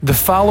The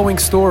following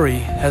story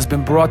has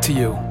been brought to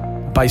you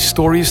by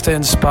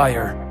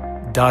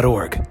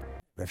StoriesToInspire.org.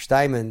 Rav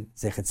Steinman,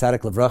 Zecher Tzadik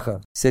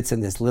Levracha, sits in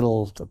this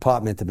little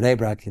apartment in Bnei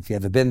Brak. If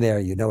you've ever been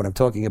there, you know what I'm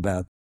talking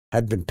about.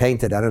 Hadn't been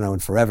painted, I don't know, in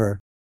forever.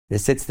 He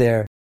sits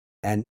there,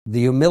 and the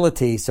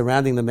humility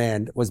surrounding the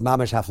man was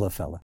mamash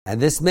hafla.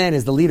 And this man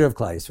is the leader of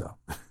Klal Yisrael.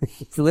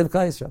 He's the leader of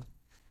Klal Yisrael.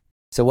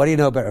 So what do you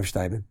know about Rav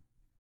Steinman?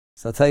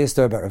 So I'll tell you a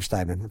story about Rav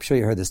Steinman. I'm sure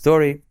you heard the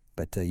story,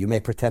 but you may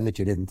pretend that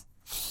you didn't.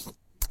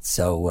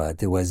 So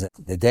there was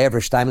the day of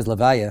Rav Steinman's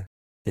Levaya.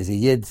 There's a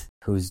Yid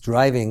who's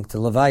driving to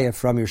Levaya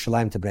from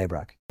Yerushalayim to Bnei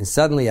Brak. And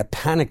suddenly a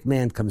panicked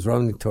man comes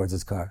running towards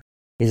his car.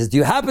 He says, "Do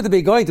you happen to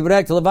be going to Bnei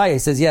Brak to Levaya?" He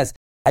says, "Yes."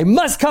 "I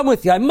must come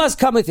with you. I must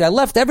come with you. I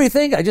left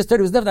everything. I just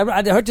heard it was left.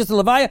 I heard just to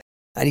Levaya."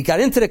 And he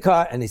got into the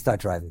car and he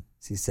started driving.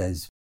 So he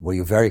says, "Were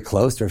you very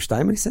close to Rav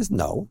Steinman?" He says,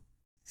 "No."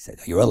 He said,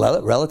 "Are you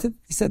a relative?"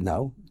 He said,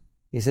 "No."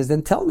 He says,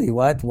 "Then tell me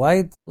why,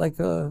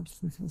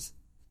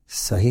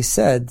 So he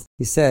said,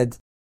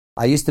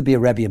 "I used to be a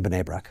Rebbe in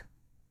Bnei Brak.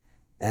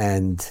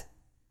 And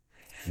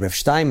Rav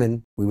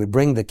Steinman, we would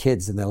bring the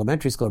kids in the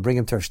elementary school, bring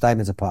them to Rav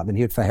Steinman's apartment.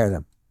 He would faher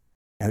them.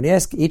 And he'd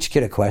ask each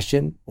kid a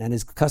question, and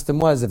his custom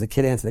was, if the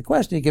kid answered the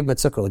question, he'd give him a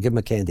tzukr, he'd give him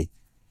a candy.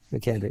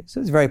 So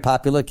it was very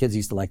popular. Kids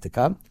used to like to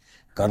come.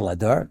 Gadol,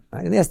 right?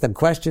 And he asked them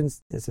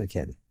questions, that's a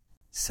candy.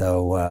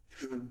 So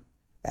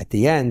at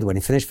the end, when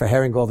he finished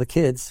fahering all the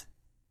kids,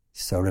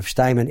 so Rav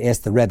Steinman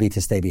asked the Rebbe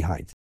to stay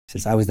behind. He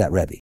says, "I was that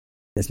Rebbe.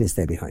 Let me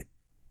stay behind."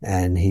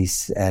 And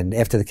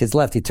after the kids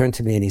left, he turned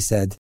to me and he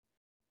said,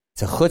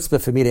 "It's a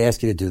chutzpah for me to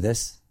ask you to do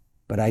this,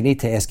 but I need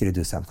to ask you to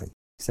do something."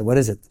 He said, "What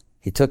is it?"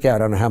 He took out, I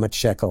don't know how much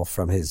shekel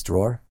from his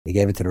drawer. He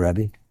gave it to the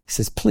Rebbe. He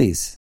says,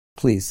 please,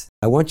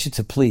 I want you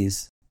to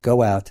please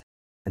go out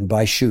and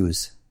buy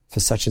shoes for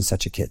such and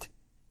such a kid."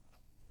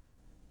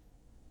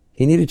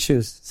 He needed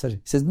shoes.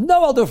 He says,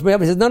 "No, I'll do it for me."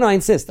 He says, No, I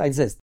insist. I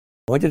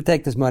want you to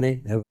take this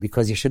money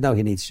because you should know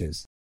he needs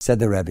shoes." Said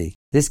the Rebbe,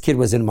 "This kid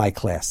was in my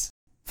class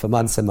for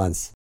months and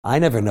months. I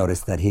never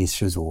noticed that his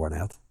shoes were worn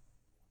out."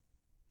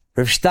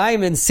 Rav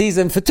Steinman sees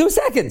him for 2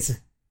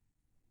 seconds.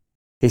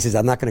 He says,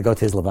 "I'm not going to go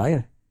to his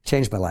Levaya."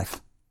 Changed my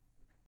life.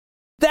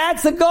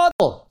 That's the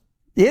Gadol.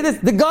 You hear this?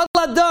 The Gadol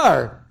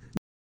Adar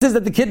says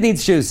that the kid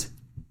needs shoes.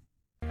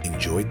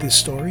 Enjoyed this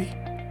story?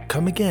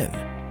 Come again.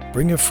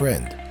 Bring a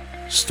friend.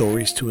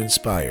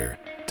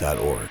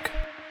 StoriesToInspire.org